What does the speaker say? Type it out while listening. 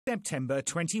September,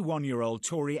 21-year-old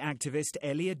Tory activist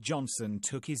Elliot Johnson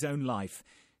took his own life.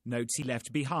 Notes he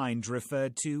left behind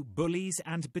referred to bullies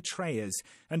and betrayers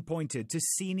and pointed to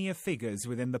senior figures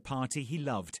within the party he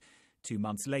loved. 2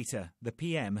 months later, the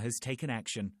PM has taken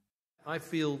action. I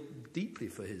feel deeply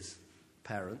for his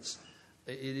parents.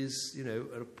 It is, an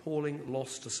appalling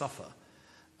loss to suffer.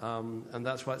 And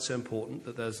that's why it's so important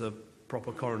that there's a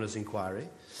proper coroner's inquiry.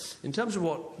 In terms of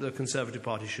what the Conservative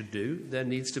Party should do, there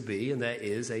needs to be, and there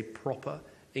is, a proper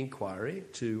inquiry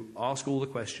to ask all the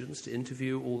questions, to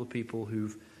interview all the people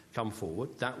who've come forward.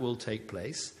 That will take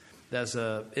place. There's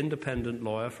an independent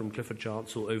lawyer from Clifford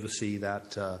Chance who will oversee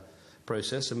that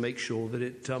process and make sure that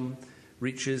it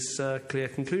reaches clear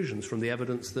conclusions from the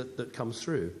evidence that comes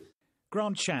through.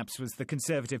 Grant Shapps was the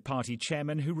Conservative Party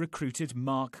chairman who recruited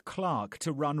Mark Clark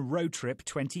to run Road Trip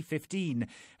 2015,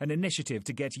 an initiative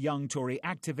to get young Tory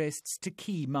activists to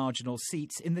key marginal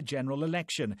seats in the general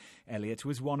election. Elliot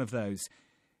was one of those.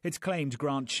 It's claimed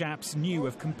Grant Shapps knew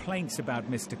of complaints about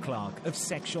Mr Clark of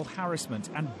sexual harassment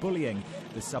and bullying,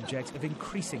 the subject of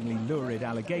increasingly lurid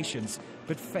allegations,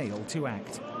 but failed to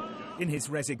act. In his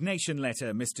resignation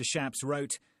letter, Mr Shapps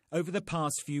wrote, "Over the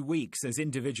past few weeks, as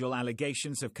individual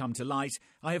allegations have come to light,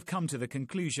 I have come to the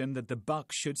conclusion that the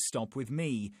buck should stop with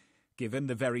me. Given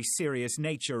the very serious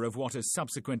nature of what has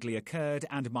subsequently occurred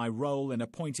and my role in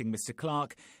appointing Mr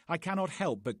Clark, I cannot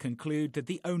help but conclude that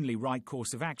the only right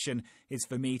course of action is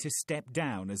for me to step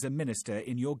down as a minister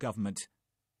in your government."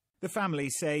 The family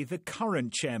say the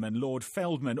current chairman, Lord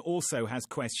Feldman, also has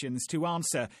questions to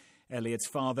answer. Elliot's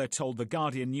father told the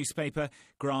Guardian newspaper,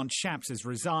 "Grant Shapps has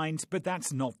resigned, but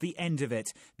that's not the end of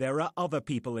it. There are other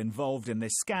people involved in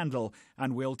this scandal,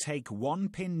 and we'll take one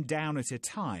pin down at a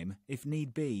time if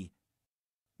need be."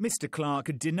 Mr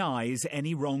Clark denies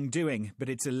any wrongdoing, but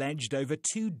it's alleged over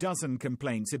 24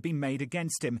 complaints have been made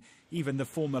against him. Even the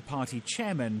former party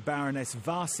chairman, Baroness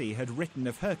Varsi, had written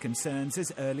of her concerns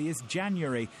as early as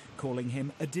January, calling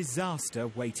him a disaster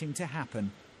waiting to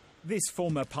happen. This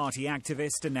former party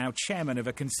activist and now chairman of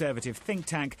a Conservative think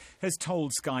tank has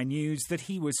told Sky News that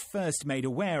he was first made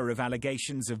aware of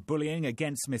allegations of bullying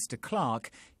against Mr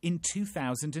Clark in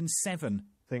 2007.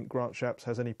 I think Grant Shapps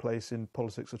has any place in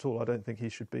politics at all. I don't think he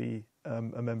should be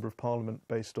a Member of Parliament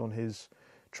based on his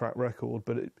track record,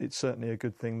 but it's certainly a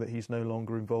good thing that he's no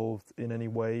longer involved in any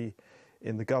way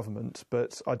in the government.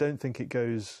 But I don't think it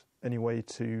goes any way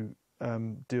to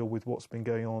deal with what's been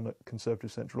going on at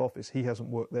Conservative Central Office. He hasn't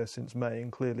worked there since May,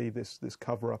 and clearly this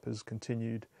cover-up has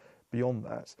continued beyond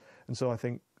that. And so I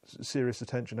think serious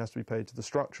attention has to be paid to the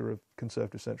structure of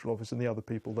Conservative Central Office and the other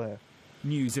people there.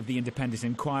 News of the independent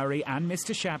inquiry and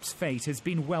Mr Shapps' fate has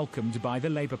been welcomed by the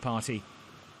Labour Party.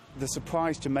 The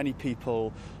surprise to many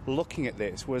people looking at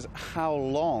this was how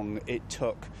long it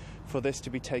took for this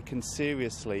to be taken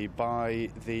seriously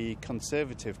by the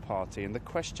Conservative Party. And the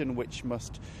question which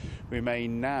must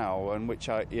remain now, and which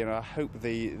I hope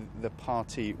the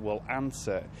party will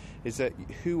answer, is that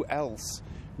who else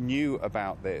knew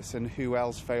about this and who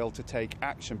else failed to take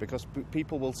action? Because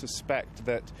people will suspect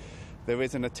that there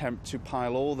is an attempt to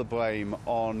pile all the blame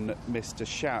on Mr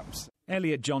Shapps.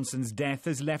 Elliot Johnson's death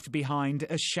has left behind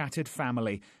a shattered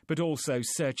family, but also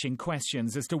searching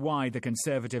questions as to why the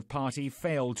Conservative Party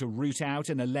failed to root out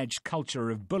an alleged culture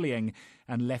of bullying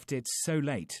and left it so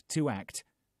late to act.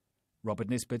 Robert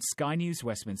Nisbet, Sky News,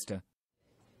 Westminster.